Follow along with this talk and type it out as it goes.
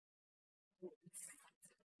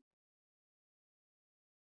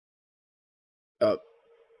Uh,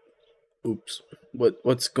 oops.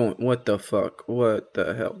 What's going? What the fuck? What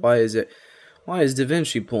the hell? Why is it? Why is Da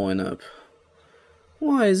Vinci pulling up?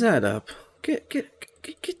 Why is that up? Get,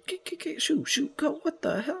 shoot, go. What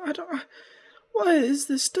the hell? I don't. What is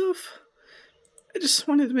this stuff? I just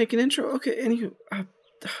wanted to make an intro. Okay, anywho,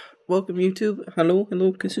 welcome YouTube. Hello,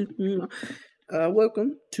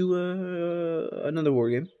 welcome to another war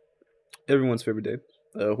game. Everyone's favorite day,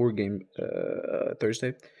 horror game,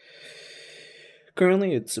 Thursday.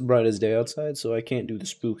 Currently, it's bright as day outside, so I can't do the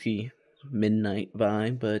spooky midnight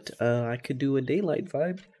vibe, but I could do a daylight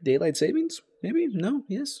vibe. Daylight savings? Maybe? No?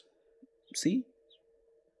 Yes? See?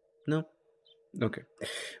 No? Okay.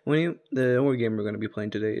 The horror game we're going to be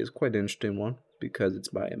playing today is quite an interesting one because it's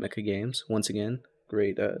by EMIKA Games. Once again,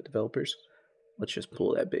 great developers. Let's just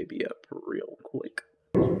pull that baby up real quick.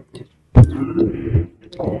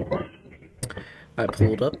 I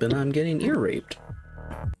pulled up and I'm getting ear raped.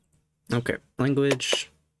 Okay,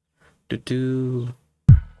 language.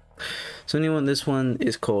 So anyone, this one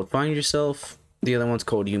is called Find Yourself. The other one's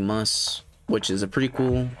called You Must, which is a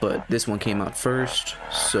prequel, but this one came out first,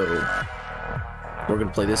 so we're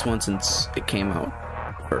gonna play this one since it came out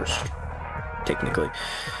first, technically.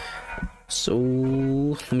 So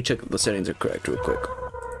let me check if the settings are correct real quick.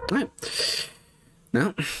 Alright.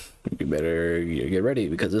 Now, you better get ready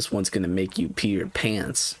because this one's gonna make you pee your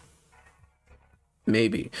pants.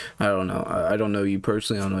 Maybe. I don't know. I don't know you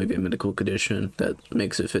personally. I don't know if you have a medical condition that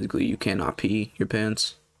makes it physically you cannot pee your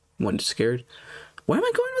pants when scared. Where am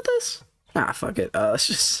I going with this? Ah, fuck it. Let's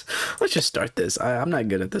just start this. I'm not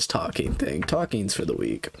good at this talking thing. Talking's for the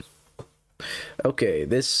weak. Okay,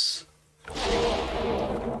 this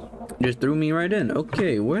just threw me right in.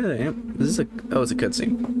 Okay, where the am? This is a it's a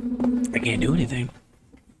cutscene. I can't do anything.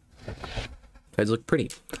 Guys look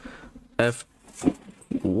pretty. F.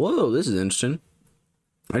 Whoa, this is interesting.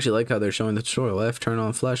 I actually like how they're showing the tutorial. F, turn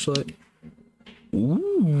on flashlight.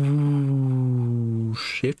 Ooh,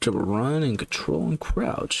 shift to run and control and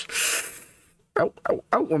crouch.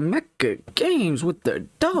 EMIKA Games with their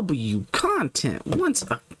W content. Once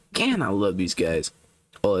again, I love these guys.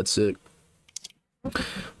 Oh, that's sick.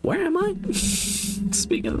 Where am I?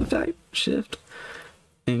 Speaking of the fact, shift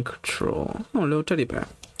and control. Oh, hello, teddy bear.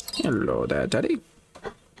 Hello there, teddy.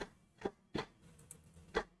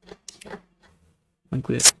 Like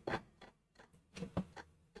this.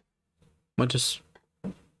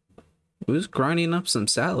 Who's grinding up some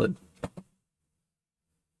salad?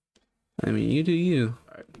 I mean, you do you.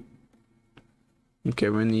 Alright. Okay,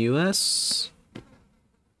 we're in the US.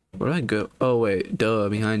 Where'd I go? Oh, wait. Duh,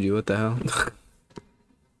 behind you. What the hell?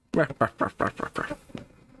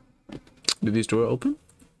 Did these doors open?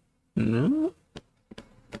 No.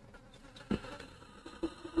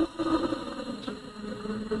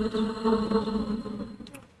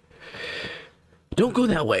 Don't go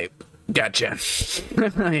that way. Gotcha.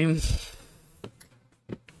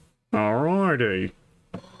 Alrighty.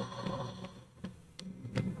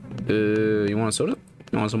 You want a soda?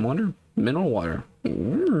 You want some water? Mineral water.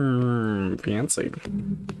 Fancy.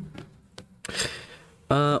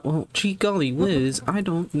 Well, gee golly whiz, I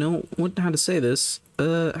don't know how to say this.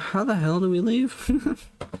 How the hell do we leave?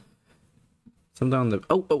 Some down the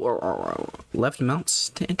left mouse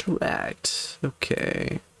to interact.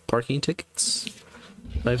 Okay. Parking tickets.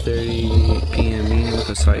 5:30 p.m. meeting with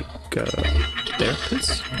a psych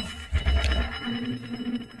therapist.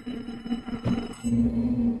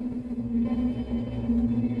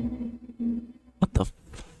 What the?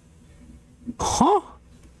 Huh?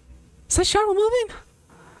 Is that shadow moving?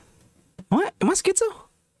 What? Am I schizo?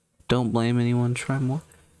 Don't blame anyone. Try more.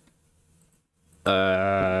 Is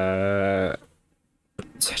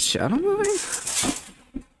that shadow moving?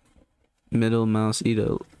 Middle mouse,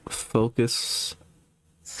 focus.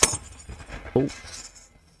 Oh.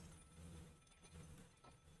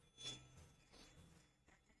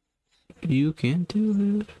 You can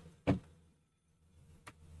do it.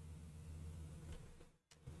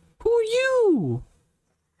 Who are you?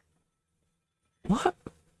 What?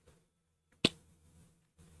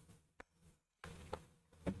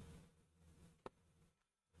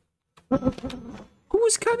 Who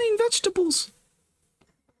is cutting vegetables?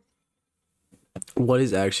 What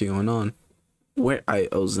is actually going on? Where I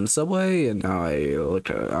was in the subway and now I look.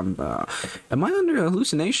 Am I under a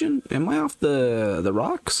hallucination? Am I off the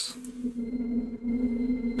rocks?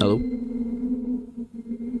 Hello.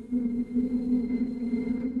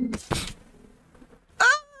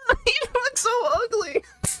 Ah, he looks so ugly.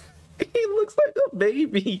 He looks like a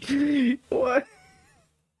baby. What?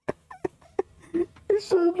 He's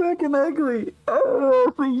so fucking fucking ugly.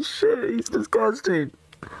 Oh, holy shit, he's disgusting.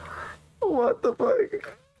 What the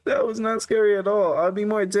fuck? That was not scary at all. I'd be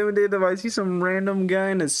more intimidated if I see some random guy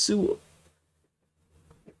in a suit.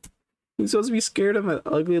 He's supposed to be scared of an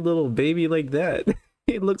ugly little baby like that.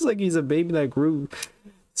 It looks like he's a baby that grew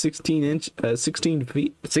 16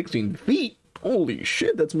 feet. 16 feet? Holy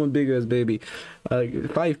shit, that's one big ass baby.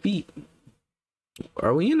 5 feet.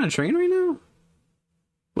 Are we in a train right now?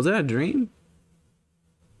 Was that a dream?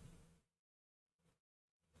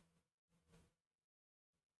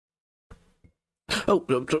 Oh,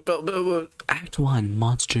 Act 1,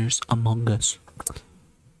 Monsters Among Us.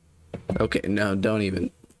 Okay, no, don't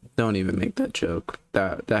even make that joke.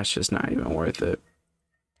 That's just not even worth it.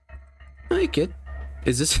 Hey kid,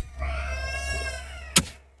 is this?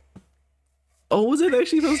 Oh, was it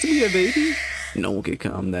actually supposed to be a baby? No one could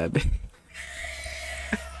calm that baby.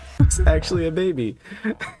 It's actually a baby.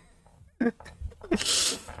 That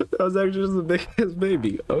was actually just a big ass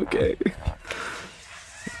baby. Okay.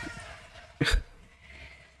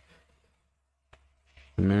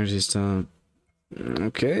 Emergency stop.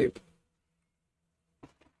 Okay.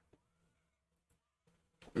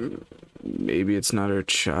 Maybe it's not her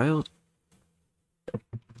child.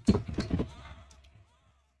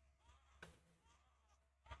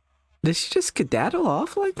 Did she just skedaddle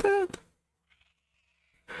off like that?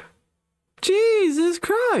 Jesus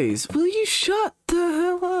Christ, will you shut the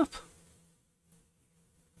hell up?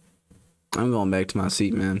 I'm going back to my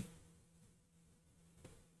seat, man.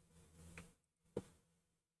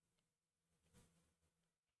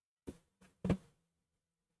 Is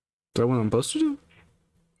that what I'm supposed to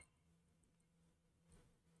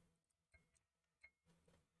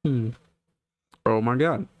do? Oh my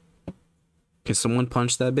god. Can someone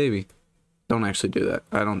punch that baby? Don't actually do that.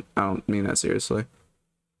 I don't mean that seriously.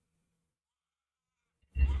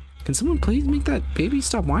 Can someone please make that baby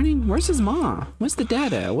stop whining? Where's his mom? Where's the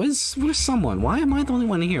dad at? Where's someone? Why am I the only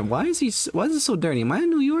one in here? Why is it so dirty? Am I in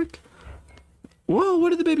New York? Whoa,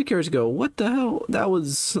 where did the baby carriage go? What the hell? That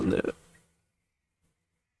was...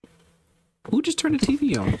 Who just turned the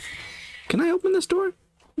TV on? Can I open this door?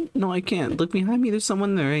 No, I can't. Look behind me. There's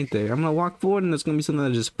someone there, ain't there? I'm gonna walk forward and there's gonna be something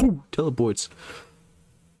that just boom, teleports.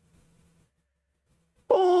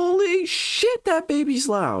 Holy shit, that baby's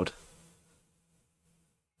loud.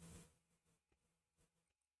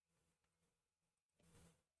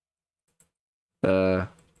 Gotta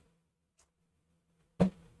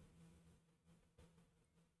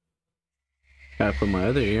put my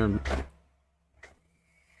other ear.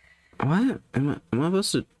 What? Am I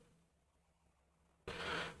supposed to?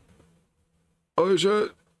 Oh,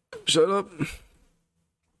 shut up.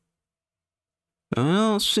 I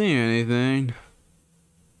don't see anything.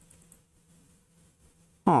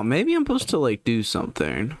 Oh, maybe I'm supposed to like do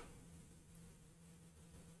something.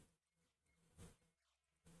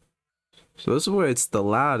 So this is where it's the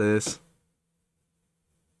loudest.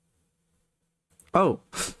 Oh,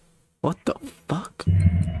 what the fuck?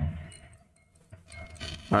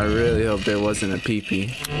 I really hope there wasn't a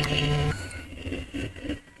pee-pee.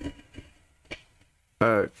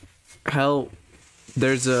 Hell,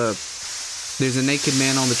 there's a naked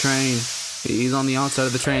man on the train. He's on the outside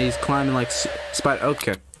of the train. He's climbing like spider.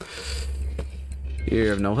 Okay. You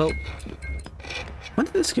have no help. When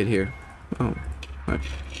did this get here? Oh. Okay.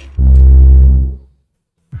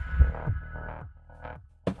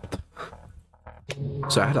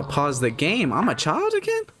 So I had to pause the game. I'm a child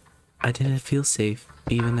again? I didn't feel safe,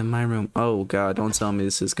 even in my room. Oh god, don't tell me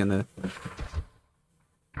this is gonna...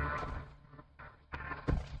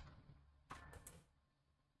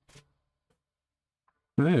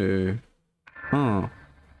 Hey. Oh.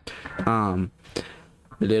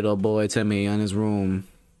 Little boy Timmy in his room,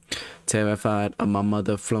 terrified of my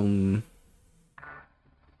mother flown.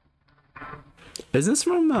 Is this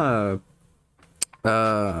from,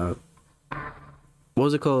 what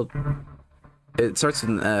was it called? It starts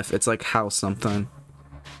with an F. It's like House something.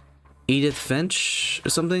 Edith Finch or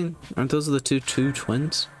something? Aren't those the two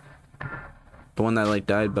twins? The one that like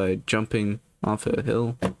died by jumping off a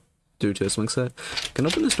hill due to a swing set. Can I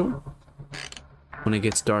open this door? When it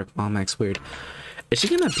gets dark, Mom acts weird. Is she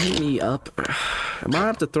gonna beat me up? Am I gonna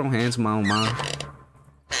have to throw hands with my own mom?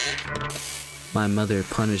 My mother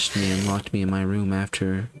punished me and locked me in my room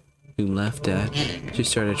after you left, Dad. She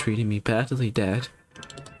started treating me badly, Dad.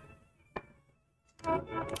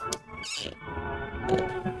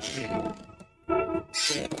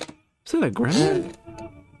 Is that a gremlin?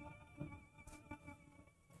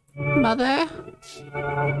 Mother?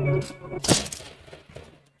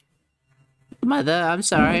 Mother, I'm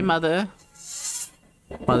sorry, Mother.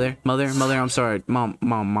 Mother, I'm sorry. Mom.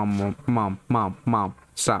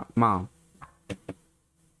 Stop, Mom.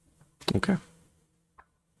 Okay.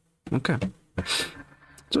 Okay. It's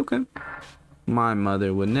okay. My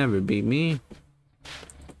mother would never beat me.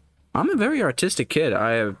 I'm a very artistic kid.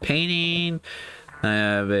 I have painting. I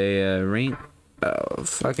have a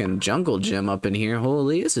fucking jungle gym up in here.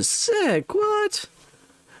 Holy, this is sick. What?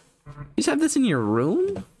 You just have this in your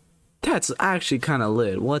room? That's actually kind of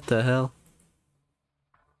lit. What the hell?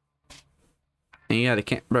 And you got a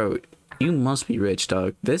camp, bro. You must be rich,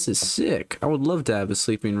 dog. This is sick. I would love to have a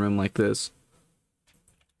sleeping room like this.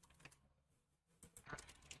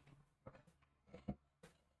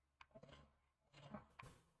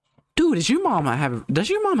 Dude, does your mom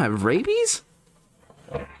have rabies?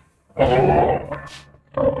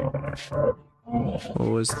 What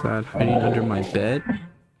was that hiding under my bed?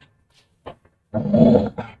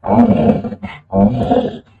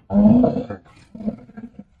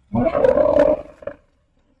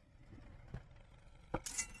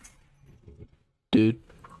 Dude.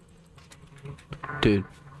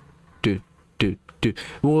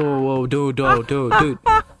 Whoa, dude.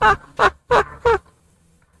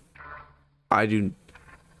 I do.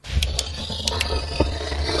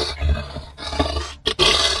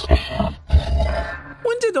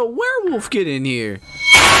 When did the werewolf get in here?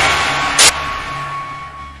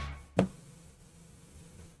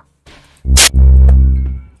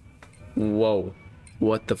 Whoa.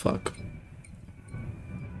 What the fuck?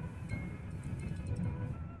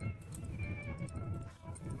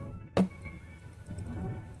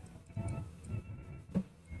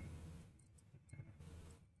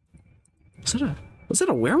 Was that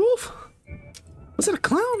a werewolf? Was that a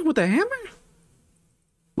clown with a hammer?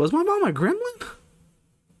 Was my mom a gremlin?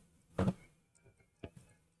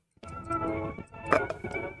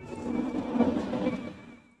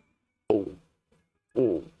 Whoa.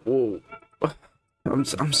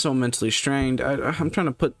 I'm so mentally strained. I'm trying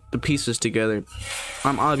to put the pieces together.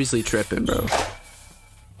 I'm obviously tripping, bro.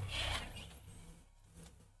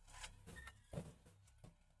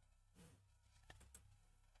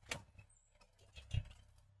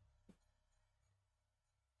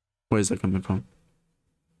 Where is that coming from?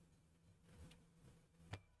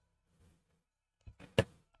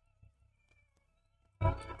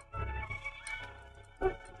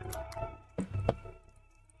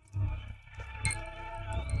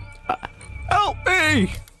 Help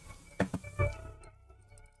me!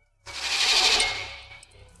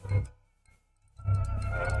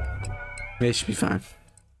 It should be fine.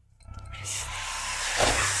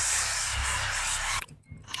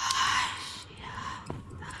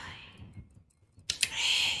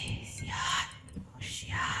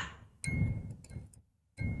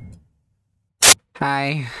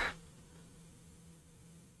 Hi.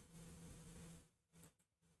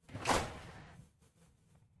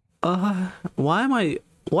 Why am I...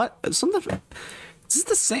 What? Something... Is this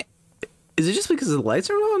the same... Is it just because the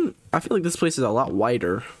lights are on? I feel like this place is a lot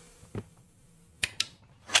wider.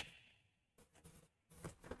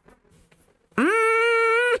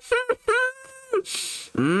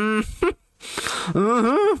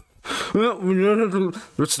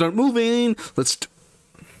 Let's start moving. Let's...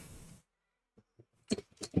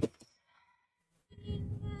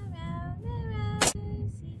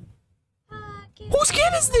 Whose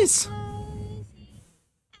kid is this?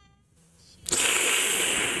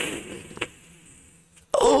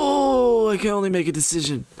 Oh, I can only make a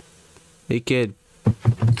decision. Hey, kid.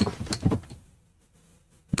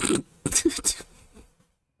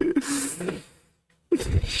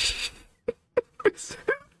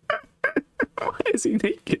 Why is he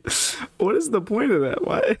naked? What is the point of that?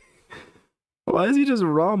 Why is he just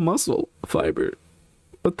raw muscle fiber?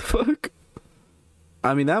 What the fuck?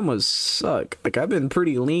 I mean, that must suck. Like, I've been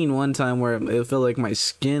pretty lean one time where it felt like my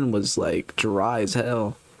skin was, like, dry as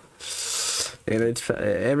hell. And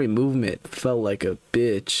every movement felt like a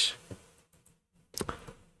bitch.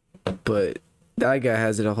 But that guy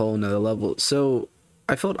has it a whole nother level. So,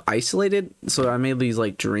 I felt isolated, so I made these,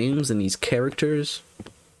 like, dreams and these characters.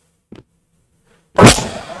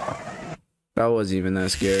 That wasn't even that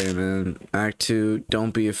scary, man. Act 2,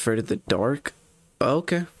 don't be afraid of the dark.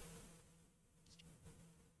 Okay.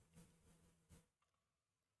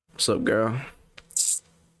 What's up, girl?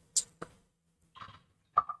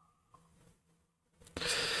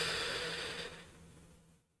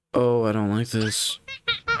 Oh, I don't like this.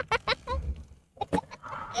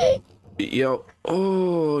 Yo,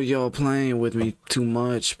 oh, y'all playing with me too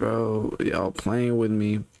much, bro. Y'all playing with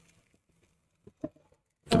me.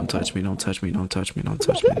 Don't touch me, don't touch me, don't touch me, don't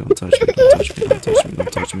touch me, don't touch me, don't touch me, don't touch me,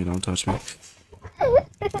 don't touch me, don't touch me.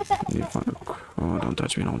 Oh, don't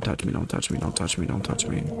touch me, don't touch me, don't touch me, don't touch me, don't touch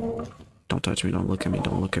me. Don't touch me. Don't look at me.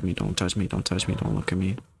 Don't look at me. Don't touch me. Don't touch me. Don't look at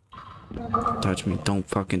me. Touch me. Don't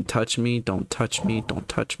fucking touch me. Don't touch me. Don't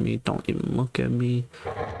touch me. Don't even look at me.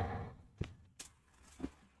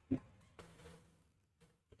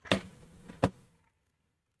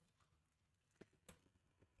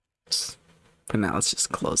 But now let's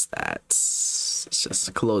just close that. Let's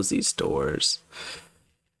just close these doors.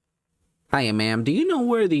 Hiya, ma'am. Do you know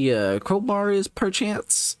where the crowbar is,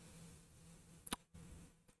 perchance?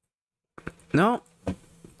 No?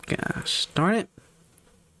 Gosh, darn it.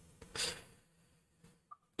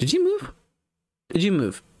 Did you move? Did you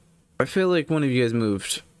move? I feel like one of you guys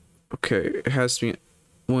moved. Okay, it has to be...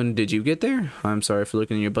 When did you get there? I'm sorry for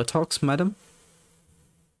looking at your buttocks, madam.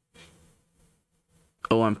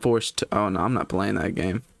 Oh, I'm forced to... Oh, no, I'm not playing that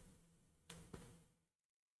game.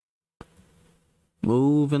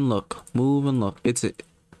 Move and look. Move and look. It's it.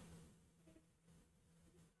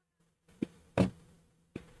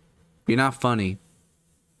 You're not funny.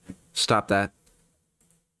 Stop that.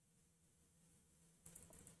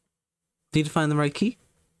 Need to find the right key?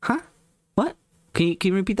 Huh? What? Can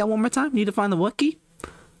you repeat that one more time? Need to find the what key?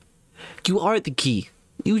 You are the key.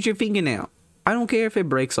 Use your fingernail. I don't care if it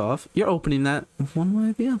breaks off. You're opening that one way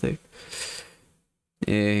or the other.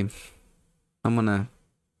 Yeah. I'm gonna...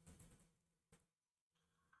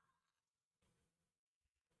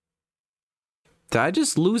 Did I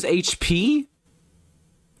just lose HP?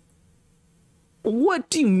 What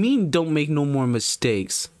do you mean don't make no more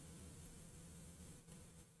mistakes?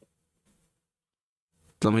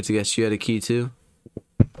 Let me to guess you had a key too?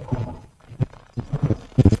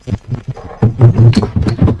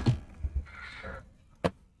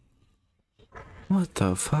 What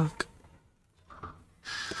the fuck?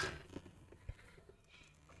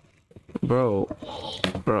 Bro,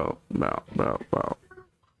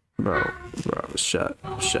 shut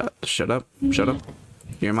up.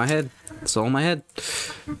 You're in my head. It's all in my head.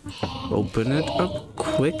 Open it up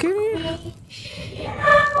quicker.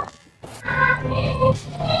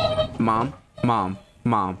 Mom.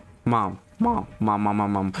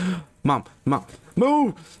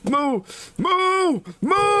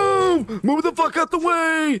 Move the fuck out the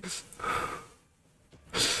way.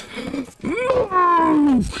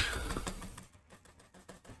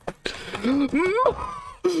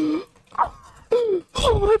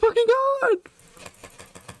 Oh my fucking god.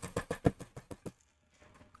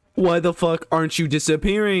 Why the fuck aren't you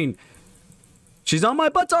disappearing? She's on my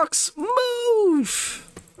buttocks. Move.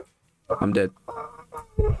 I'm dead.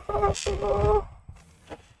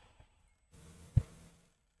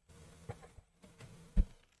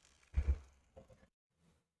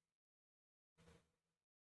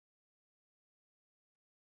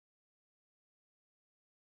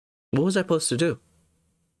 What was I supposed to do?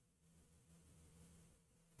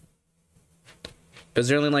 Is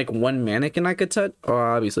there only like one mannequin I could touch? Oh,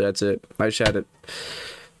 obviously that's it. I just had it.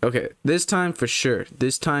 Okay, this time for sure.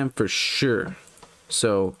 This time for sure.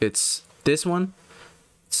 So it's this one.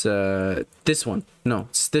 It's this one. No,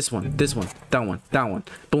 it's this one. This one. That one. That one.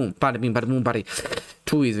 Boom. Bada bing. Bada boom. Bada.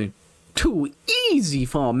 Too easy. Too easy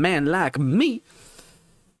for a man like me.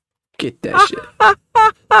 Get that shit.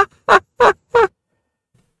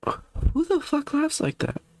 Who the fuck laughs like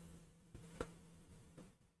that?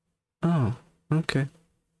 Oh, okay.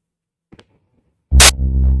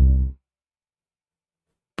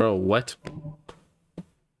 Bro, what?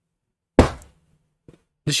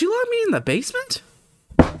 Did she lock me in the basement?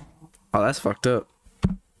 Oh, that's fucked up.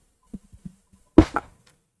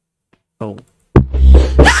 Oh.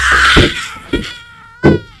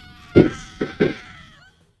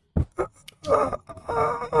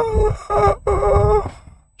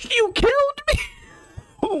 You killed me?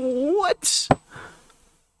 What?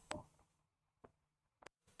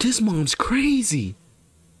 This mom's crazy.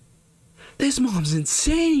 This mom's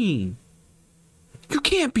insane. You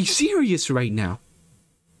can't be serious right now.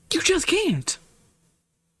 You just can't.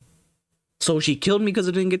 So she killed me because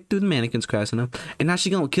I didn't get through the mannequins fast enough. And now she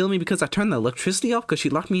gonna kill me because I turned the electricity off because she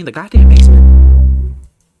locked me in the goddamn basement.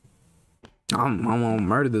 I'm gonna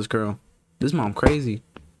murder this girl. This mom crazy.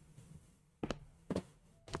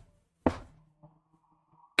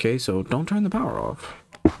 Okay, so don't turn the power off.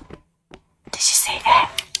 Did you say that?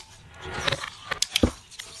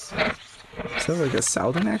 Is that like a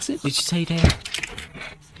southern accent? Did you say that?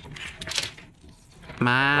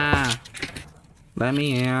 Ma, let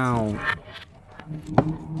me out.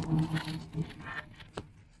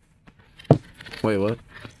 Wait, what?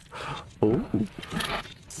 Oh.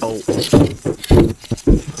 Oh.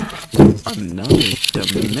 Another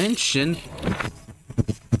dimension.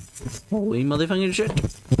 Holy motherfucking shit.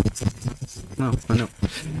 No, I know.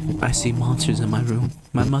 I see monsters in my room.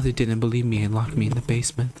 My mother didn't believe me and locked me in the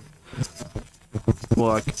basement. Well,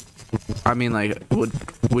 like, I mean, like,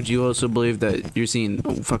 would you also believe that you're seeing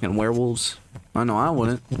fucking werewolves? I know I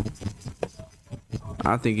wouldn't.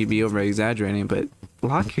 I think you'd be over exaggerating, but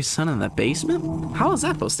lock your son in the basement? How is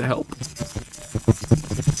that supposed to help?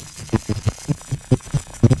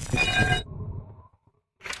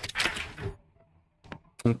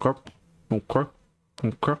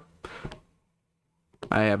 Okay.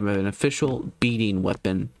 I have an official beating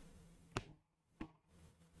weapon.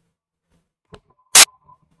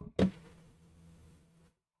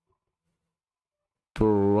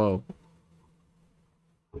 Bro.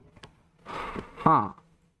 Huh.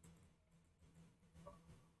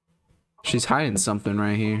 She's hiding something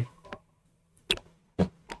right here.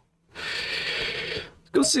 Let's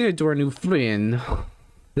go see her to our new friend.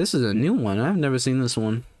 This is a new one. I've never seen this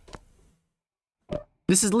one.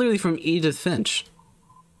 This is literally from Edith Finch.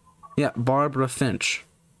 Yeah, Barbara Finch.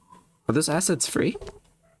 Are those assets free?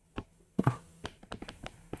 Oh.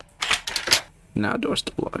 Now door's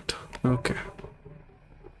still locked. Okay.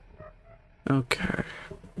 Okay.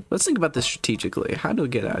 Let's think about this strategically. How do we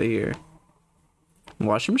get out of here?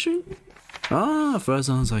 Washing machine? Ah, for as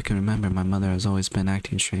long as I can remember, my mother has always been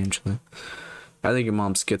acting strangely. I think your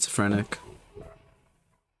mom's schizophrenic.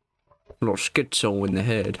 A little schizo in the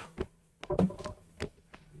head.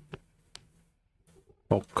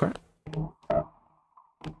 Okay.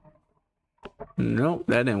 Nope,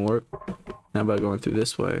 that didn't work. How about going through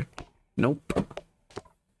this way? Nope.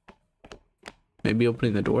 Maybe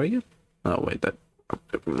opening the door again? Oh, wait, that...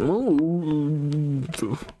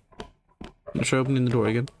 Try opening the door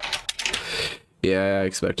again. Yeah, I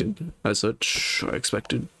expected. As such, I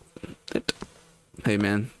expected it. Hey,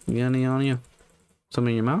 man, you got any on you?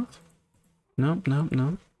 Something in your mouth? Nope, nope,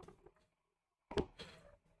 nope.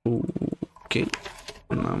 Okay.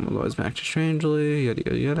 I'm always acting strangely.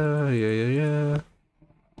 Yada yada yada.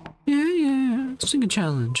 Yeah. Yeah. Sing a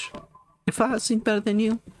challenge. If I sing better than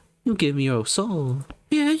you, you give me your soul.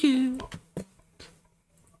 Yeah.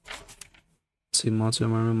 See monster in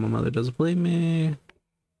my room. My mother doesn't believe me.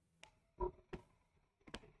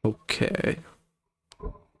 Okay,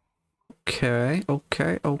 girl.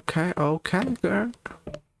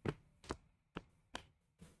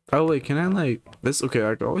 Oh wait, can I like this? Okay,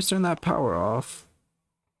 I can always turn that power off.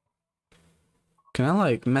 Can I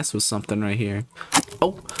like mess with something right here?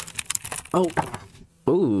 Oh.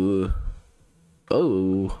 Ooh. I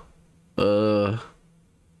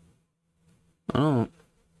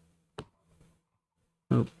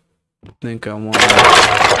don't think I want.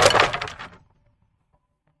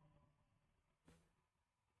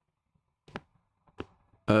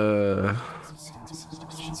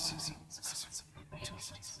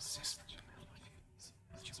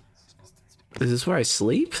 Is this where I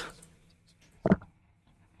sleep?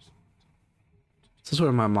 Is this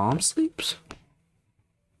where my mom sleeps?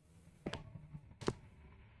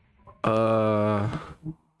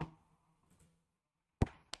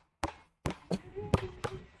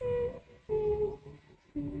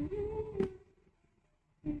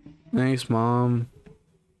 Thanks, Mom.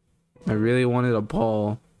 I really wanted a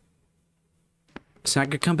ball. So I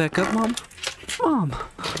could come back up, Mom? Mom,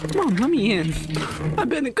 let me in. I've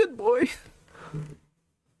been a good boy.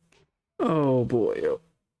 Oh boy.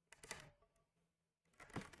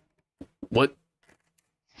 What?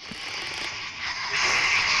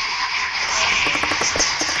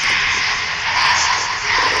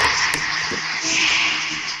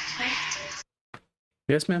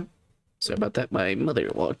 Yes, ma'am. Sorry about that. My mother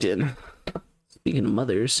walked in. Speaking of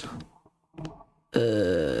mothers, I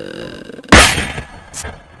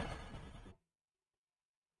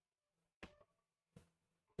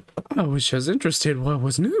was just interested what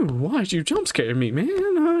was new. Why'd you jump scare me, man?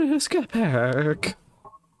 I just got back.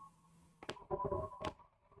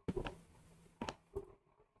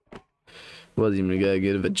 Wasn't even that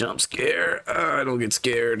good of a jump scare. I don't get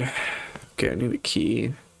scared. Okay, I need a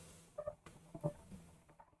key.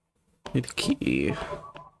 Need a key.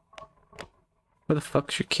 Where the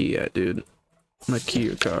fuck's your key at, dude? I'm gonna key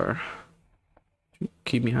your car.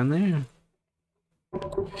 Key behind there.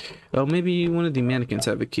 Oh, maybe one of the mannequins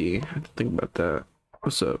have a key. I have to think about that.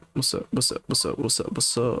 What's up? What's up? What's up? What's up? What's up?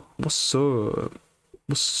 What's up? What's up?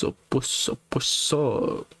 What's up? What's up? What's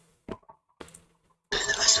up?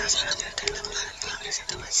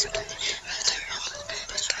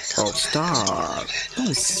 Oh, stop.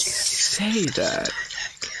 Don't say that.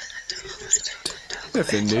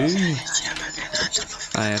 Definitely.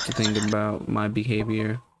 I have to think about my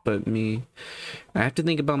behavior, but me. I have to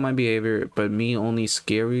think about my behavior, but me only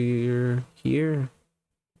scarier here.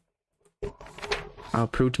 I'll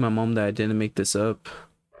prove to my mom that I didn't make this up.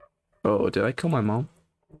 Oh, did I kill my mom?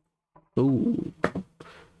 Ooh.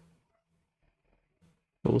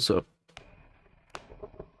 What's up?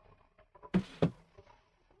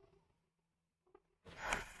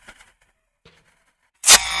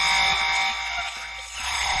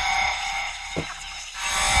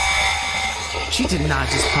 She did not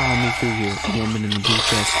just follow me through here. A woman in the blue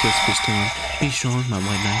dress whispers to him, "Be strong, my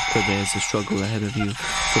white knight, for there is a struggle ahead of you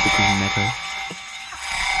for the green meadow."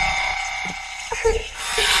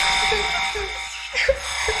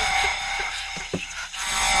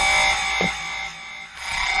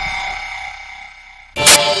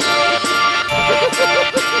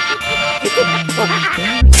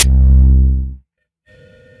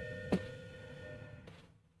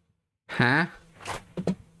 Huh?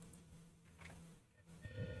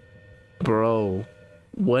 Bro,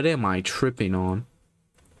 what am I tripping on?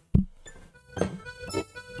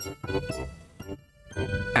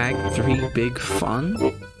 Act 3 big fun?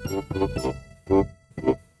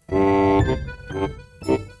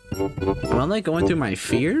 Am I like going through my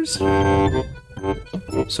fears?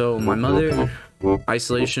 So my mother,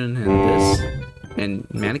 isolation, and this, and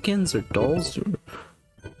mannequins or dolls? Or...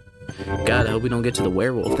 God, I hope we don't get to the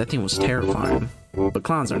werewolf. That thing was terrifying. But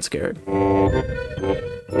clowns aren't scared.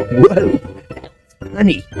 Whoa!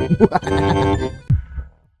 Funny!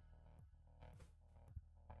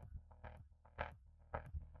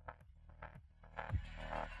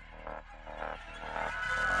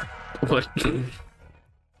 What?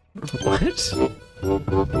 What?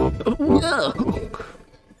 Whoa!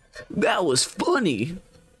 That was funny!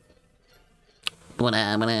 Got my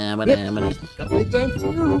time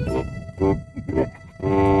too.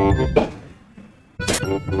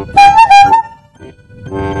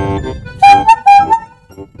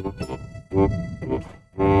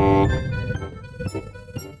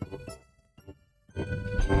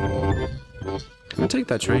 Can I take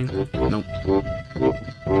that train? Nope.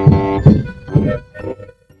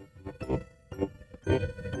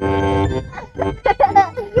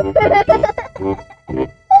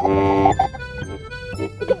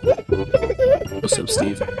 What's up,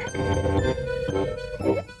 Steve?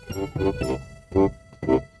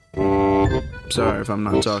 Sorry if I'm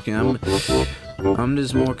not talking. I'm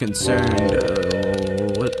just more concerned.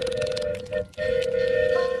 What?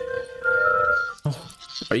 Oh,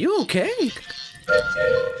 are you okay?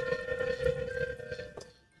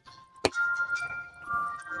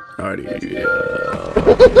 Alrighty.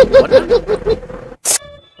 What?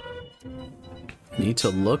 Need to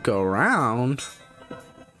look around.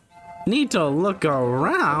 Need to look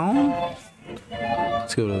around.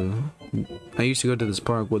 Let's go to. I used to go to this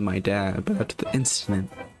park with my dad, but after the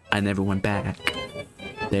incident, I never went back.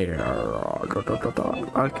 There.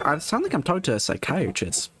 I sound like I'm talking to a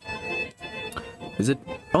psychiatrist. Is it?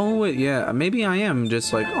 Oh wait, yeah. Maybe I am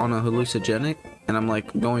just like on a hallucinogenic, and I'm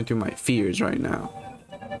like going through my fears right now.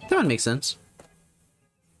 That would make sense.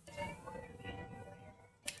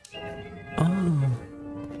 Oh.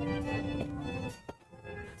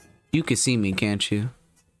 You can see me, can't you?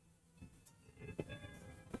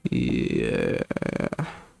 Yeah.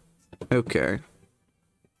 Okay.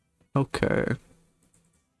 Okay.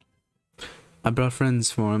 I brought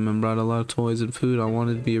friends for him and brought a lot of toys and food. I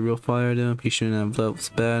wanted to be a real fire to him. He shouldn't have felt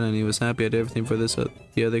bad, and he was happy. I did everything for this.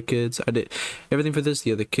 The other kids. I did everything for this.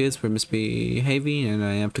 The other kids were misbehaving, and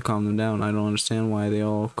I have to calm them down. I don't understand why they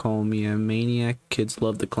all call me a maniac. Kids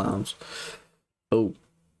love the clowns. Oh.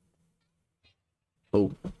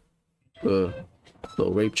 Oh.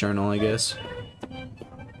 Little rape journal, I guess.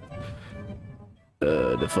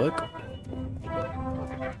 The fuck?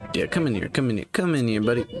 Yeah, come in here, come in here, come in here,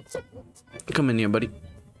 buddy. Come in here, buddy.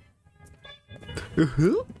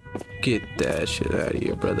 Get that shit out of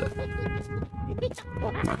here, brother.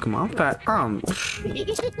 Come on, I'm fat. I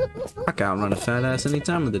can outrun a fat ass any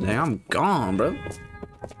time of the day. I'm gone, bro.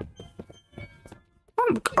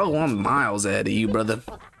 I'm miles ahead of you, brother.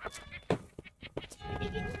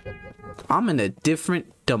 I'm in a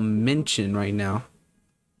different dimension right now.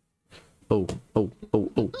 Oh.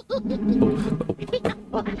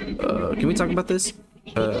 Can we talk about this?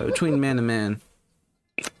 Between man and man.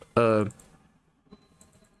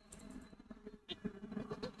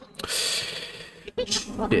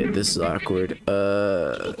 Shit, this is awkward.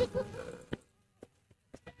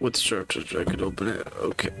 What structures I could open it?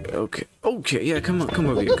 Okay, yeah, come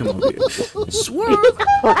over here, Swerve!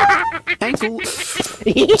 Ankle!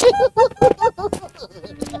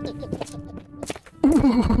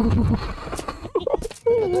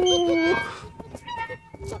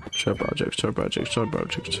 Sharp objects.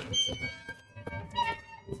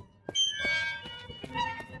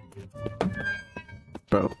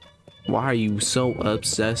 Why are you so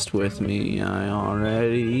obsessed with me? I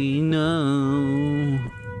already know.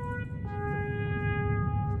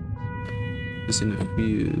 Missing a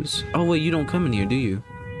fuse. Oh wait, you don't come in here, do you?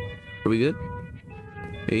 Are we good?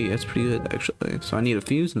 Hey, that's pretty good actually. So I need a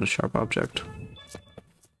fuse and a sharp object.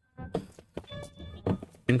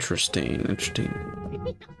 Interesting, interesting.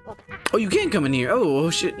 Oh, you can't come in here. Oh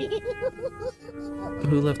shit.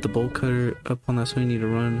 Who left the bolt cutter up on that? So we need to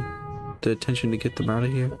run the attention to get them out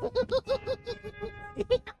of here.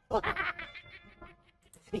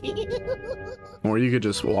 Or you could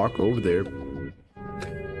just walk over there.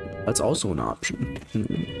 That's also an option.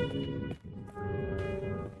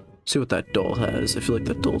 See what that doll has. I feel like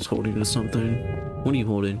that doll's holding to something. What are you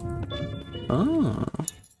holding? Ah.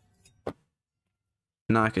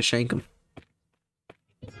 Now I can shank him.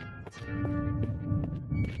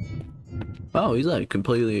 Oh, he's like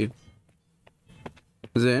completely...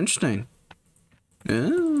 Is it interesting? Yeah,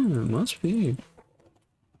 it must be.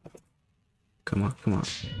 Come on, come on.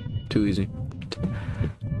 Too easy.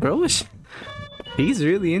 Bro, he's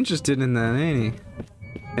really interested in that, ain't he?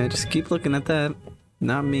 Yeah, just keep looking at that.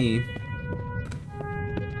 Not me.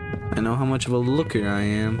 I know how much of a looker I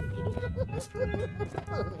am.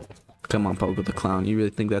 Come on, Pogo the Clown. You really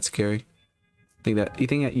think that's scary? You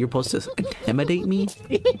think that you're supposed to intimidate me?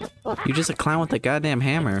 You're just a clown with a goddamn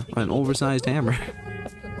hammer. An oversized hammer.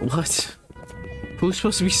 What? Who's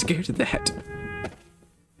supposed to be scared of that?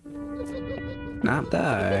 Not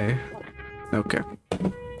die. Okay.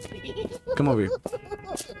 Come over here.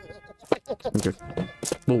 Okay.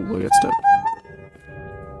 Whoa, I got stuck.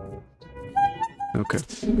 Okay.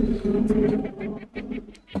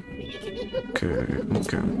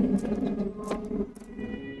 Okay.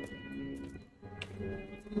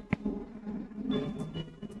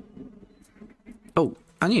 Oh,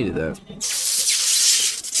 I needed that.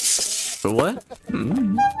 For what?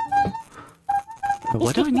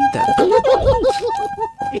 Why do I need that?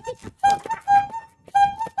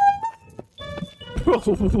 Bro,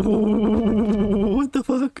 what the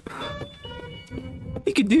fuck?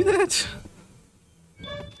 You can do that?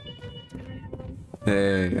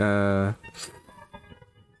 Hey, a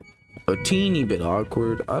teeny bit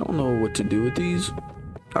awkward. I don't know what to do with these.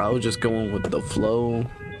 I was just going with the flow.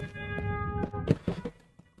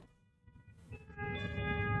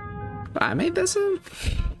 I made this up?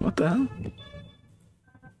 What the hell?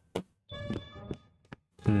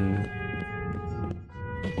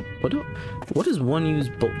 What does one use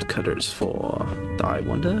bolt cutters for? I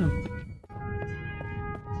wonder.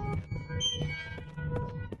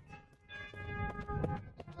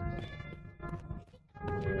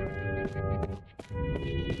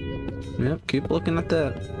 Yep, keep looking at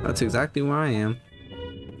that. That's exactly where I am.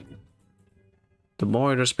 The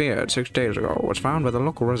boy disappeared 6 days ago was found by the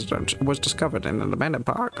local residents. It was discovered in an abandoned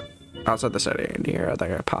park outside the city near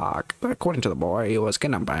the park. According to the boy, he was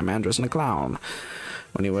kidnapped by a man dressed in a clown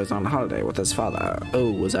when he was on holiday with his father.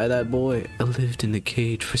 Oh, was I that boy? I lived in the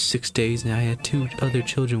cage for 6 days and I had 2 other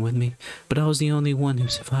children with me, but I was the only one who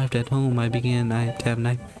survived at home. I began to have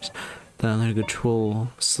nightmares. Then I learned to control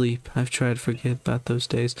sleep. I've tried to forget about those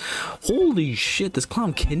days. Holy shit, this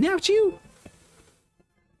clown kidnapped you?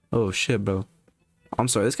 Oh shit, bro. I'm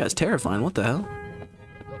sorry, this guy's terrifying. What the hell?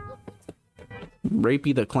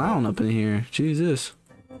 Rapey the clown up in here. Jesus.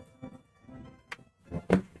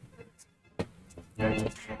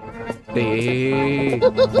 Hey.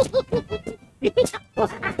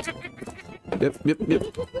 Yep.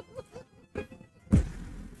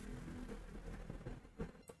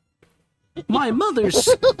 My mother's...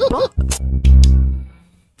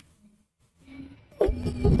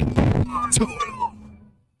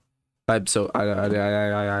 I'm so... I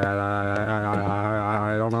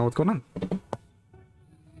don't know what's going on.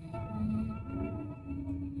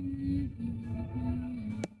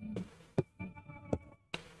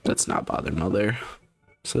 Let's not bother Mother.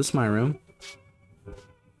 So this is my room.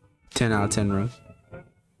 10 out of 10 room.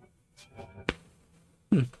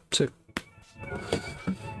 Sick.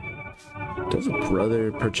 Does a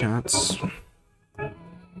brother, perchance?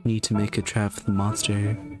 Need to make a trap for the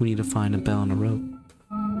monster. We need to find a bell and a rope.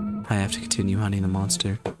 I have to continue hunting the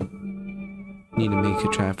monster. Need to make a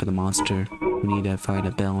trap for the monster. We need to find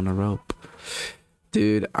a bell and a rope.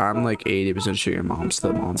 Dude, I'm like 80% sure your mom's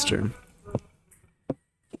the monster.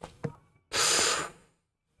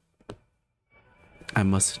 I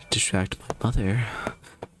must distract my mother.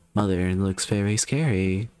 Mother looks very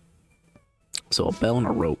scary. So a bell and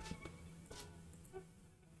a rope.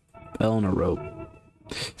 Bell and a rope.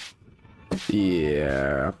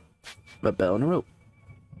 Yeah. A bell and a rope.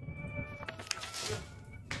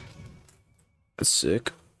 That's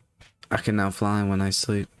sick. I can now fly when I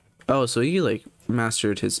sleep. Oh, so he like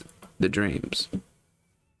mastered the dreams.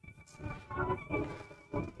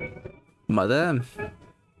 Mother.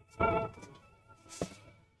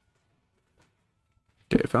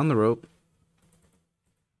 Okay, found the rope.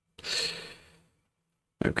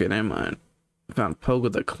 Okay, never mind. Found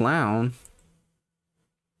Pogo the clown.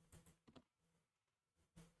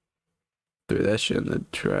 Threw that shit in the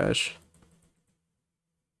trash.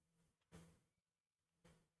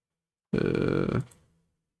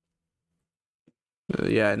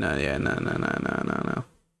 Yeah, no.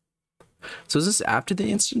 So is this after the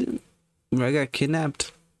incident where I got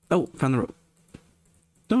kidnapped? Oh, found the rope.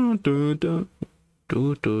 Dun, dun, dun.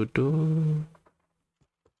 Do, do, do.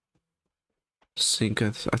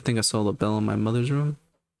 I think I saw the bell in my mother's room.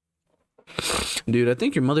 Dude, I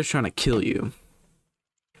think your mother's trying to kill you.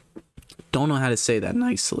 Don't know how to say that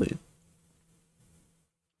nicely.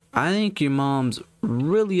 I think your mom's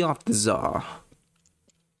really off the zaw.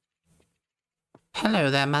 Hello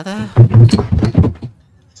there, Mother.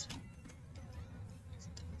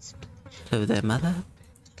 Hello there, Mother.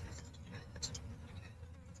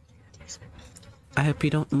 I hope you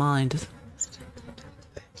don't mind.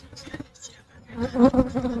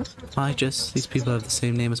 These people have the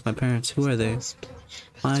same name as my parents. Who are they?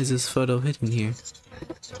 Why is this photo hidden here?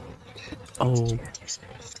 Oh.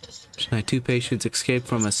 Tonight, 2 patients escaped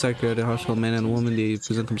from a psychiatric hospital. A man and a woman. They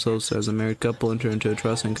present themselves as a married couple, enter into a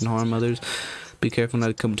trust, and can harm others. Be careful not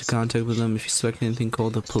to come into contact with them. If you suspect anything, call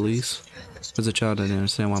the police. As a child, I didn't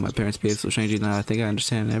understand why my parents behaved so strangely. Now I think I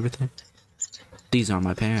understand everything. These aren't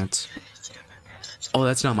my parents. Oh,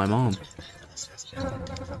 that's not my mom.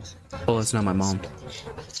 Oh, that's not my mom.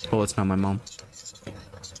 Oh, it's not my mom.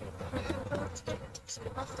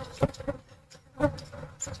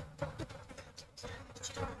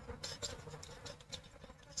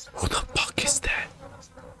 Who the fuck is that?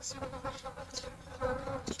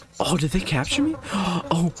 Oh, did they capture me?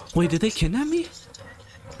 Oh, wait, did they kidnap me?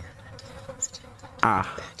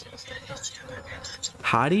 Ah.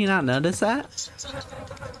 How do you not notice that?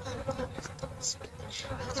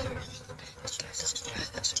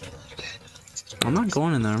 I'm not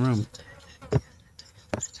going in that room.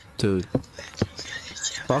 Dude.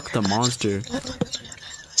 Fuck the monster.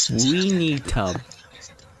 We need to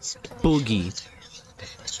boogie.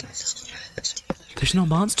 There's no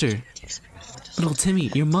monster. Little Timmy,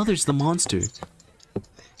 your mother's the monster.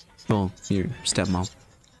 Well, your stepmom.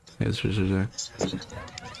 Yes,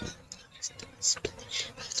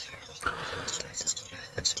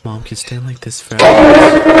 Mom can stay like this forever.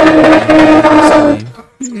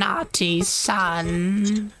 Naughty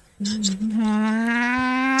son. What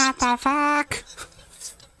the fuck?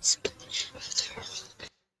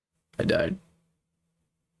 I died.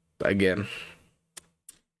 Again.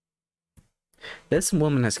 This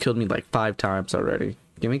woman has killed me like 5 times already.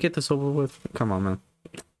 Can we get this over with? Come on, man.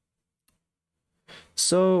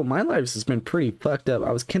 So, my life has been pretty fucked up.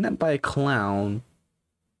 I was kidnapped by a clown.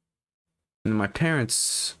 And my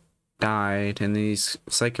parents died. And these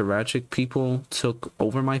psychiatric people took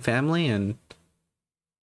over my family and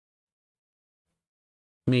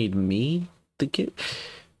made me the kid.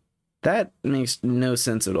 That makes no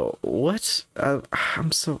sense at all. What?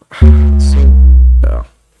 I'm so... Oh.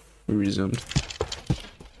 Resumed.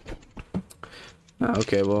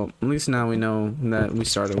 Okay, well, at least now we know that we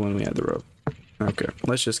started when we had the rope. Okay,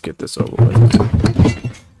 let's just get this over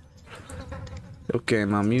with. Okay,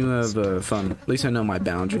 Mom, you have fun. At least I know my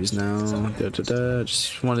boundaries now.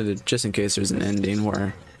 Just wanted to, just in case there's an ending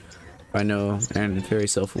where I know and very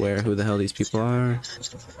self-aware who the hell these people are.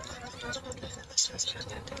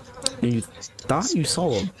 You thought you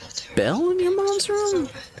saw a bell in your mom's room?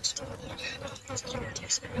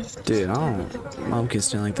 Dude, Mom can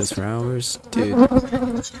stay like this for hours. Dude.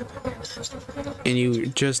 And you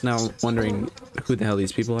just now wondering who the hell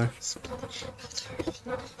these people are?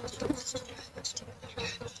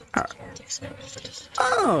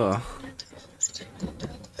 Oh.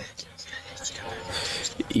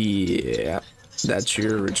 Yeah, that's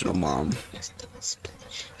your original mom.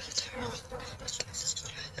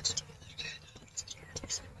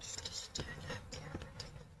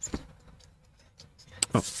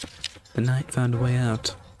 Oh, the knight found a way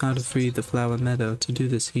out. How to free the flower meadow. To do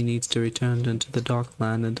this, he needs to return into the dark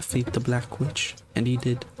land and defeat the black witch. And he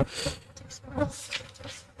did.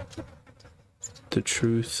 The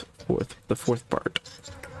truth, the fourth part.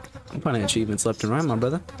 I'm finding achievements left and right, my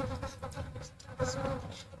brother.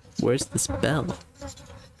 Where's this bell?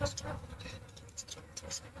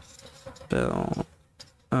 Bell.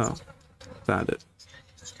 Oh, found it.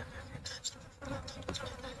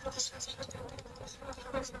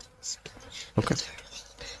 Okay.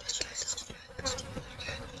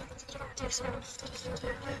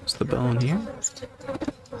 bell in here?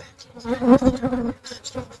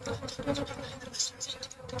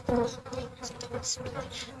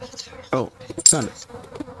 Oh, found it.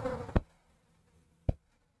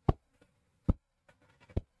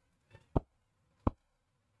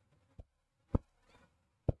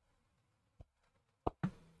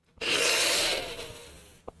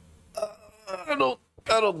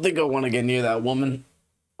 I don't think I want to get near that woman.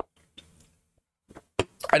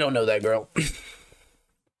 I don't know that girl.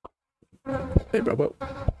 Hey, bro, bro.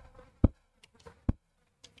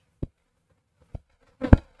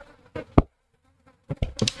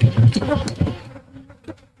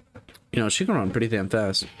 You know, she can run pretty damn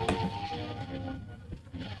fast.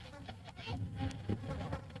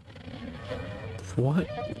 What?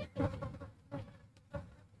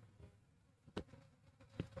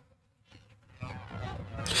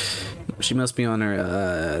 She must be on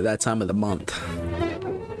her, that time of the month.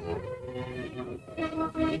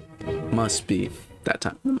 Must be that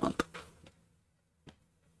time of the month.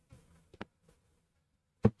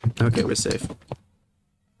 Okay, we're safe.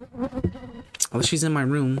 Oh, she's in my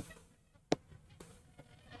room.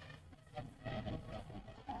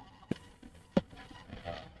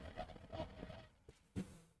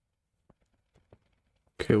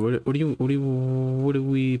 Okay, where do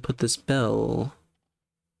we put this bell?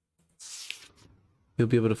 You'll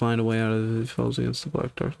be able to find a way out of it if it falls against the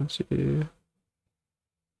black darkness. Yeah.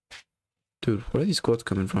 Dude, where are these quotes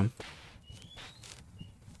coming from?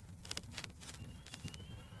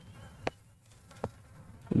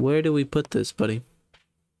 Where do we put this, buddy?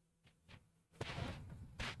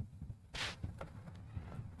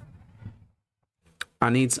 I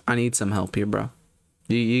need some help here, bro.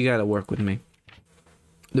 You gotta work with me.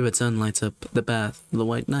 The red sun lights up the bath, the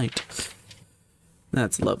white night.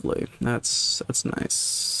 That's lovely. That's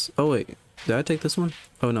nice. Oh wait, did I take this one?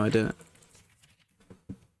 Oh no, I didn't.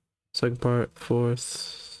 Second part,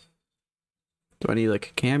 fourth. Do I need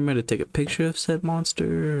like a camera to take a picture of said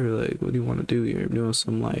monster? Or like, what do you want to do here? I'm doing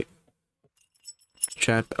some like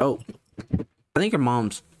chat. Oh, I think your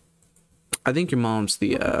mom's the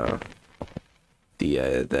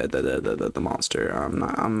monster. I'm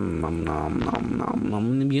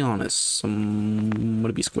gonna be honest. I'm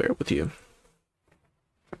gonna be square with you.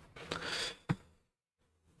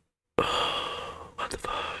 What the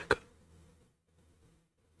fuck?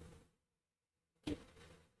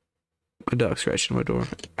 My dog scratching my door.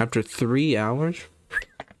 After 3 hours?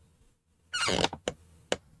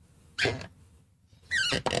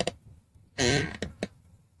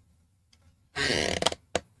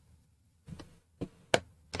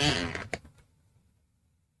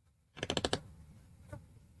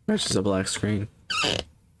 That's just a black screen.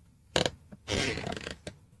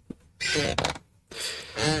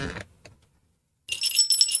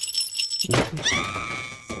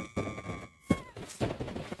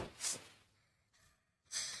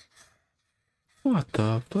 What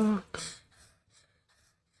the fuck?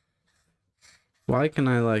 Why can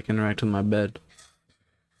I like interact with my bed?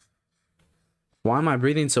 Why am I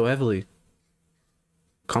breathing so heavily?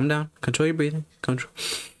 Calm down. Control your breathing. Control.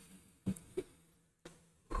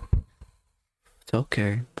 It's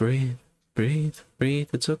okay. Breathe. Breathe. Breathe.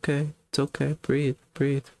 It's okay. It's okay. Breathe.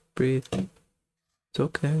 Breathe. Breathe. It's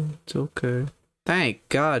okay. It's okay. Thank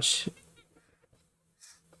God.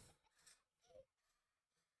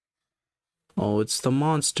 Oh, it's the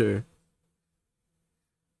monster.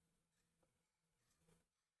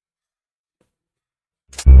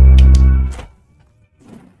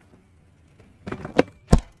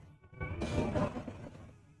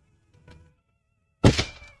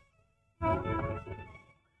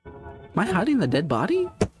 Am I hiding the dead body?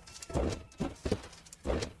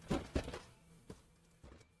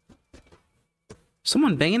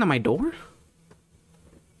 Someone banging on my door?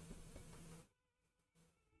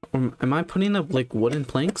 Or am I putting up like wooden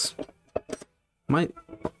planks?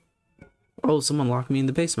 Oh, someone locked me in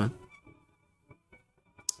the basement.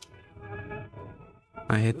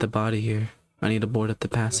 I hit the body here. I need to board up the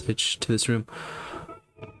passage to this room.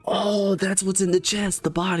 Oh, that's what's in the chest, the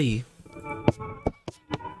body.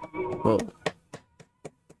 Whoa.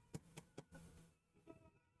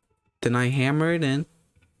 Then I hammer it in.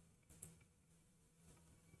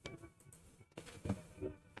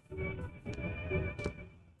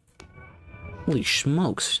 Holy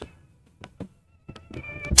smokes.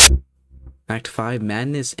 Act 5,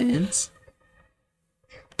 madness ends?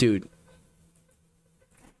 Dude.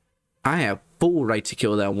 I have full right to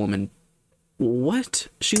kill that woman. What?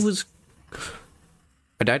 She was...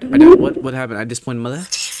 I died? What happened? I disappointed mother?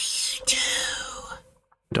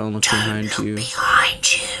 Don't look behind you.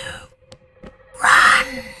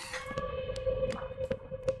 Run.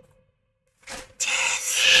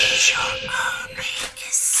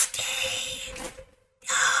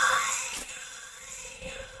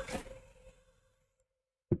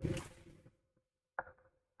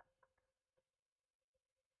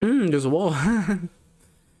 There's a wall.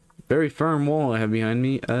 Very firm wall I have behind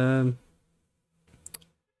me. Okay.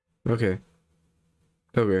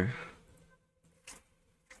 Okay.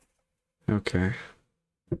 Okay.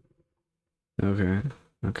 Okay. Okay.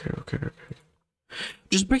 Okay. Okay.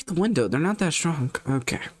 Just break the window. They're not that strong.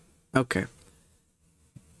 Okay. Okay.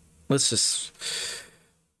 Let's just.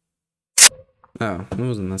 Oh, it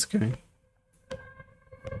wasn't that scary. It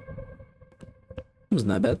wasn't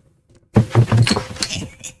that bad.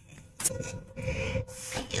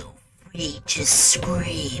 Feel free to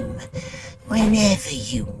scream whenever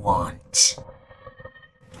you want.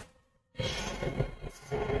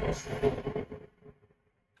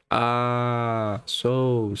 Ah,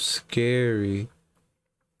 so scary.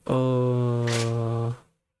 Oh.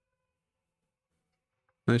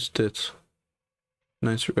 Nice tits.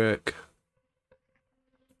 Nice wreck.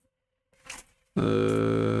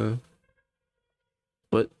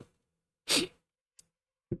 What?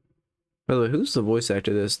 By the way, who's the voice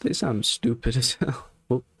actor of this? They sound stupid as hell.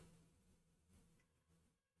 Whoop.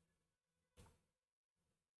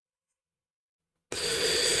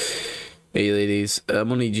 Hey ladies, I'm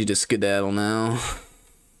gonna need you to skedaddle now.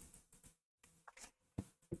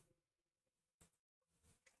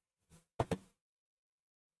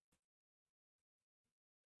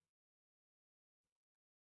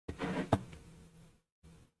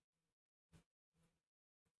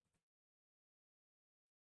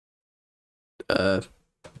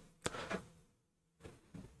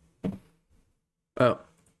 Oh,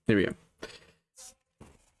 here we go.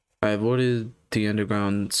 I avoided the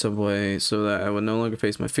underground subway so that I would no longer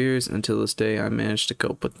face my fears. Until this day, I managed to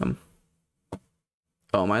cope with them.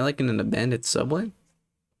 Oh, am I like in an abandoned subway?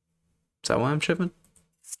 Is that why I'm tripping?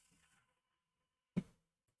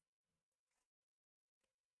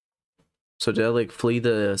 So did I like flee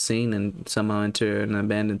the scene and somehow enter an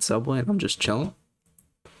abandoned subway and I'm just chilling?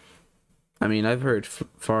 I mean, I've heard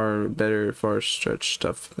far stretched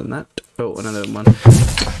stuff than that. Oh, another one.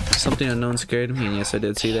 Something unknown scared me, and yes, I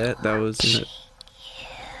did see that. That was in it.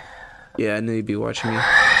 Yeah, I knew you'd be watching me.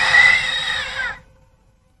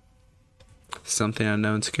 Something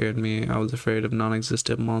unknown scared me. I was afraid of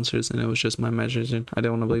non-existent monsters, and it was just my imagination. I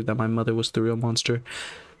didn't want to believe that my mother was the real monster.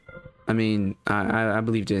 I mean, I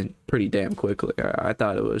believed it pretty damn quickly. I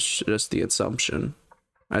thought it was just the assumption.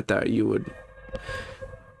 I thought you would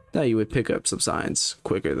pick up some signs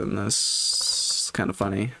quicker than this. It's kind of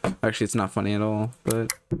funny. Actually, it's not funny at all,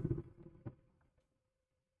 but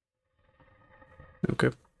okay.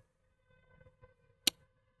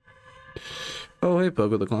 Oh, hey,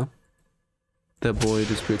 Pogo the Clown. That boy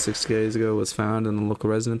disappeared 6 days ago was found in the local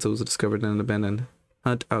residence. It was discovered in an abandoned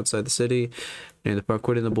hut outside the city. Near the park,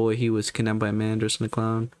 according to the boy, he was kidnapped by a man dressed in a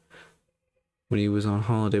clown when he was on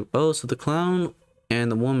holiday. Oh, so the clown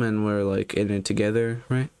and the woman were like in it together,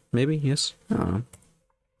 right? Maybe, yes. I don't know.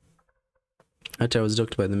 After I was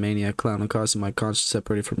abducted by the maniac clown and causing my conscience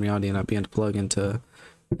separated from reality, and I began to plug into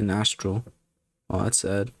an astral. Oh, that's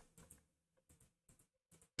sad.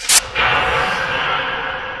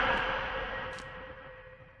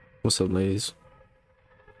 What's up, ladies?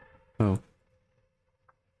 Oh.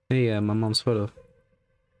 Hey, my mom's photo.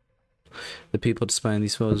 The people displaying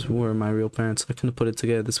these photos were my real parents. I couldn't put it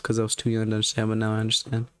together. This because I was too young to understand, but now I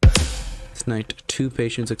understand. This night, 2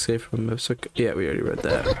 patients escaped from a yeah, we already read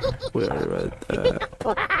that. We already read that.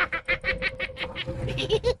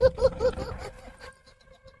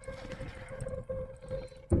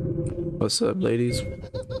 What's up, ladies?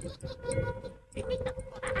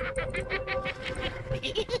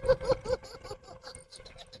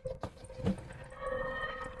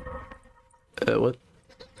 What?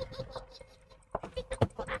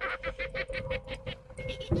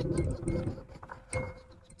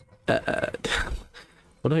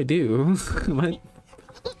 What do I do? What?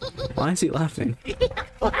 Why is he laughing?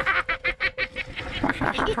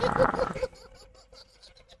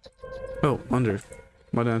 Oh, under.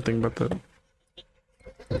 Why didn't I think about that?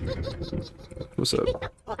 What's up?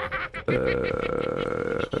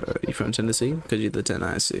 You from Tennessee? Cause you're the 10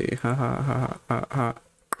 I see. Ha ha ha ha ha.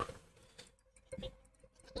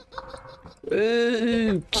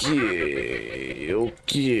 Okay,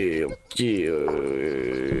 okay, okay.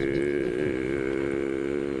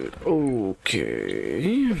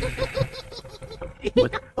 Okay.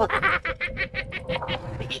 What?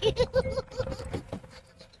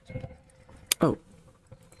 Oh.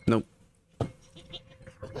 Nope.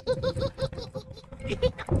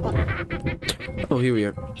 Oh, here we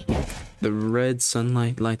are. The red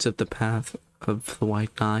sunlight lights up the path of the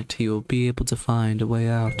white knight. He will be able to find a way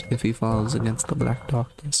out if he falls against the black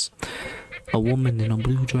darkness. A woman in a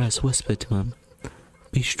blue dress whispered to him,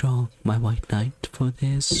 Be strong, my white knight, for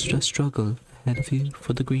there's a struggle ahead of you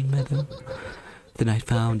for the green meadow. The knight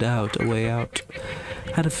found out a way out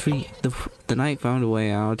how to free the knight found a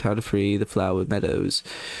way out how to free the flower meadows.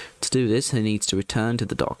 To do this, he needs to return to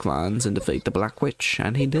the dark lands and defeat the Black Witch,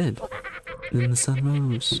 and he did. Then the sun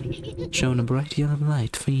rose, shone a bright yellow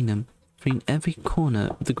light, freeing every corner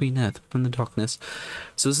of the green earth from the darkness.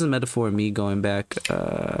 So this is a metaphor of me going back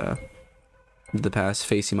the past,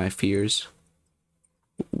 facing my fears.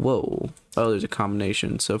 Whoa. Oh, there's a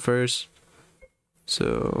combination. So first,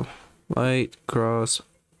 light, cross,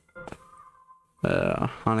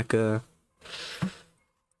 Hanukkah,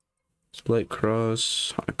 light,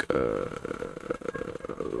 cross, Hanukkah.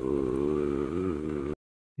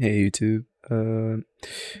 Hey YouTube,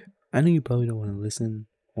 I know you probably don't want to listen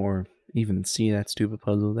or even see that stupid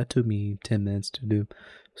puzzle. That took me 10 minutes to do,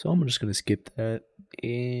 so I'm just gonna skip that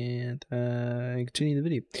and continue the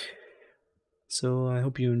video. So I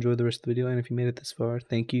hope you enjoyed the rest of the video, and if you made it this far,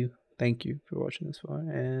 thank you for watching this far,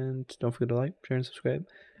 and don't forget to like, share, and subscribe.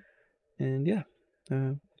 And yeah,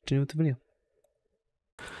 continue with the video.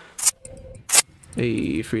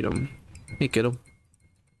 Hey, freedom. Hey, kiddo.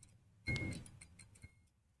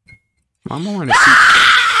 I'm wearing a seat.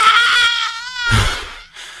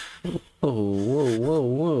 Oh,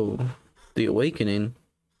 whoa. The awakening.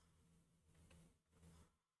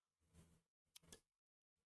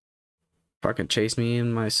 Fucking chase me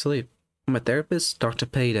in my sleep. I'm a therapist, Dr.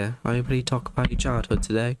 Peter. Everybody talk about your childhood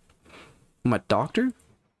today. I'm a doctor?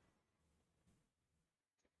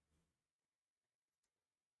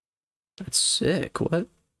 That's sick, what?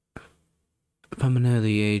 From an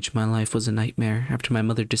early age, my life was a nightmare. After my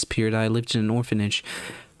mother disappeared, I lived in an orphanage.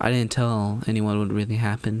 I didn't tell anyone what really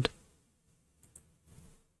happened.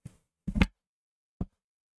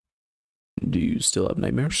 Do you still have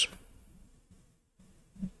nightmares?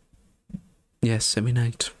 Yes, every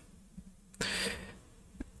night.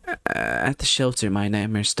 At the shelter, my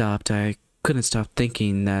nightmare stopped. I couldn't stop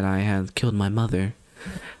thinking that I had killed my mother.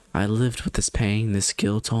 I lived with this pain, this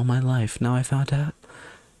guilt all my life. Now I found out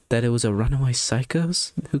that it was a runaway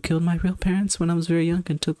psychos who killed my real parents when I was very young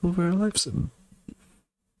and took over our lives.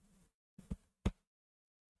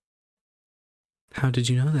 How did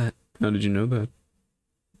you know that? How did you know that?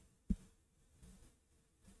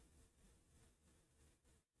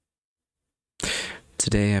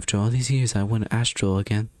 Today, after all these years, I went astral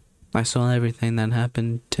again. I saw everything that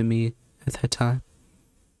happened to me at that time.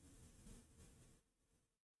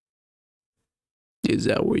 Is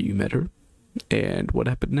that where you met her? And what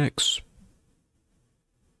happened next?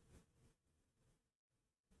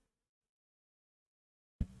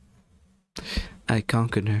 I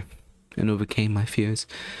conquered her and overcame my fears,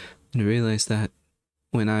 and realized that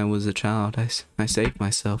when I was a child, I saved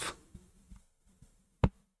myself.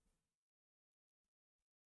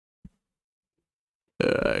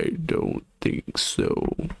 I don't think so.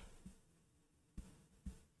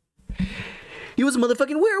 He was a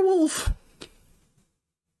motherfucking werewolf!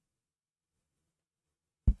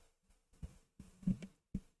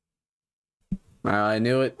 I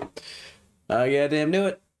knew it. I goddamn knew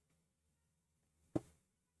it.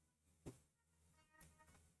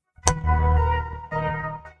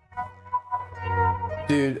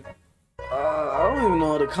 Dude, I don't even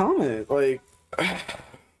know how to comment. Like,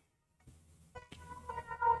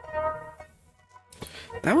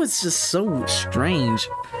 that was just so strange.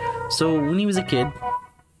 So when he was a kid,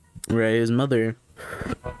 right, his mother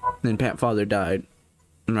and father died,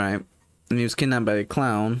 right, and he was kidnapped by a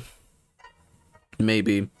clown.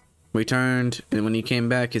 Maybe returned, and when he came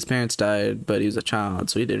back, his parents died, but he was a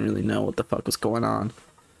child, so he didn't really know what the fuck was going on.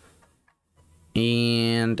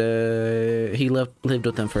 And he lived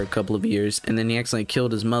with them for a couple of years, and then he accidentally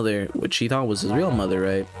killed his mother, which he thought was his real mother,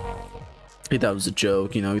 right? He thought it was a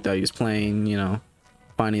joke, you know, he thought he was playing, you know,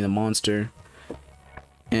 finding the monster.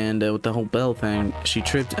 And with the whole bell thing, she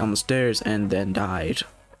tripped on the stairs and then died.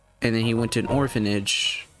 And then he went to an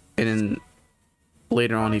orphanage, and then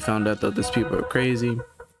later on he found out that these people are crazy.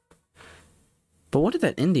 But what did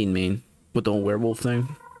that ending mean with the whole werewolf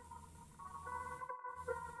thing?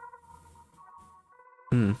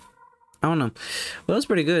 I don't know. Well, that's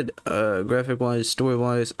pretty good. Graphic wise, story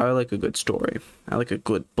wise, I like a good story. I like a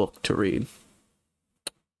good book to read.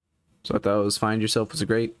 So I thought Find Yourself was a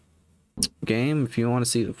great game. If you want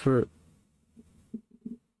to see the for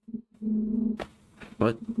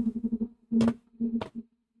what?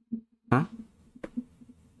 Huh?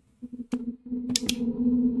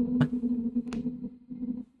 What?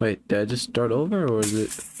 Wait, did I just start over, or is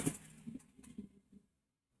it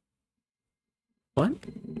what?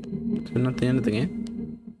 Is it not the end of the game?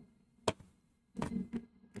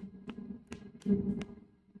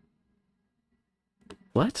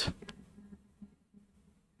 What?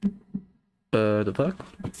 The fuck?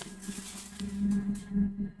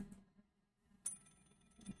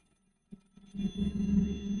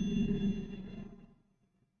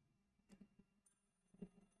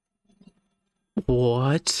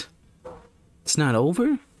 What? It's not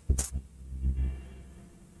over?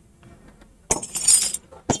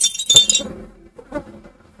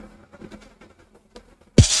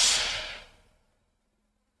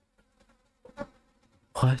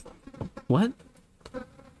 What? What?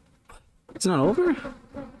 It's not over?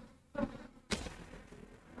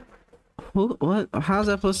 What? How's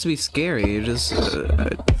that supposed to be scary? You're just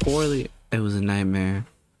poorly. It was a nightmare.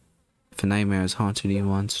 If a nightmare has haunted you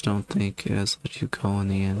once, don't think it has let you go in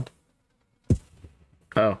the end.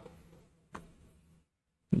 Oh.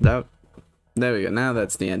 There we go. Now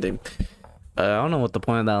that's the ending. I don't know what the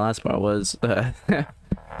point of that last part was.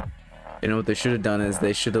 You know what they should have done is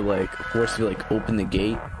they should have like forced you to like open the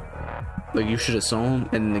gate. Like you should have saw him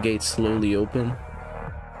and then the gate slowly open.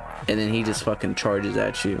 And then he just fucking charges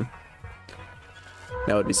at you.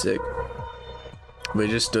 That would be sick. But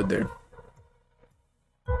he just stood there.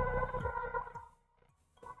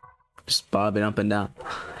 Just bobbing up and down.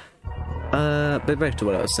 But back to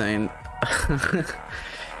what I was saying.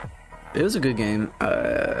 It was a good game.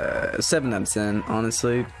 7 out of 10,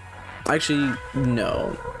 honestly. Actually,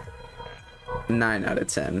 no. 9 out of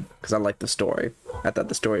 10. Because I liked the story. I thought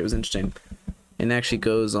the story was interesting. And actually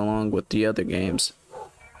goes along with the other games.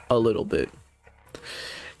 A little bit.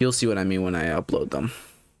 You'll see what I mean when I upload them.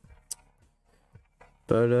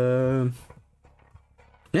 But,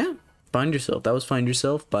 yeah. Find Yourself. That was Find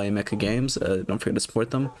Yourself by EMIKA Games. Don't forget to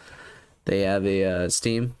support them. They have a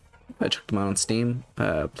Steam. I checked them out on Steam.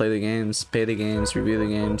 Play the games, pay the games, review the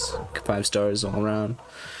games. 5 stars all around.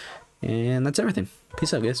 And that's everything.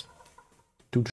 Peace out, guys.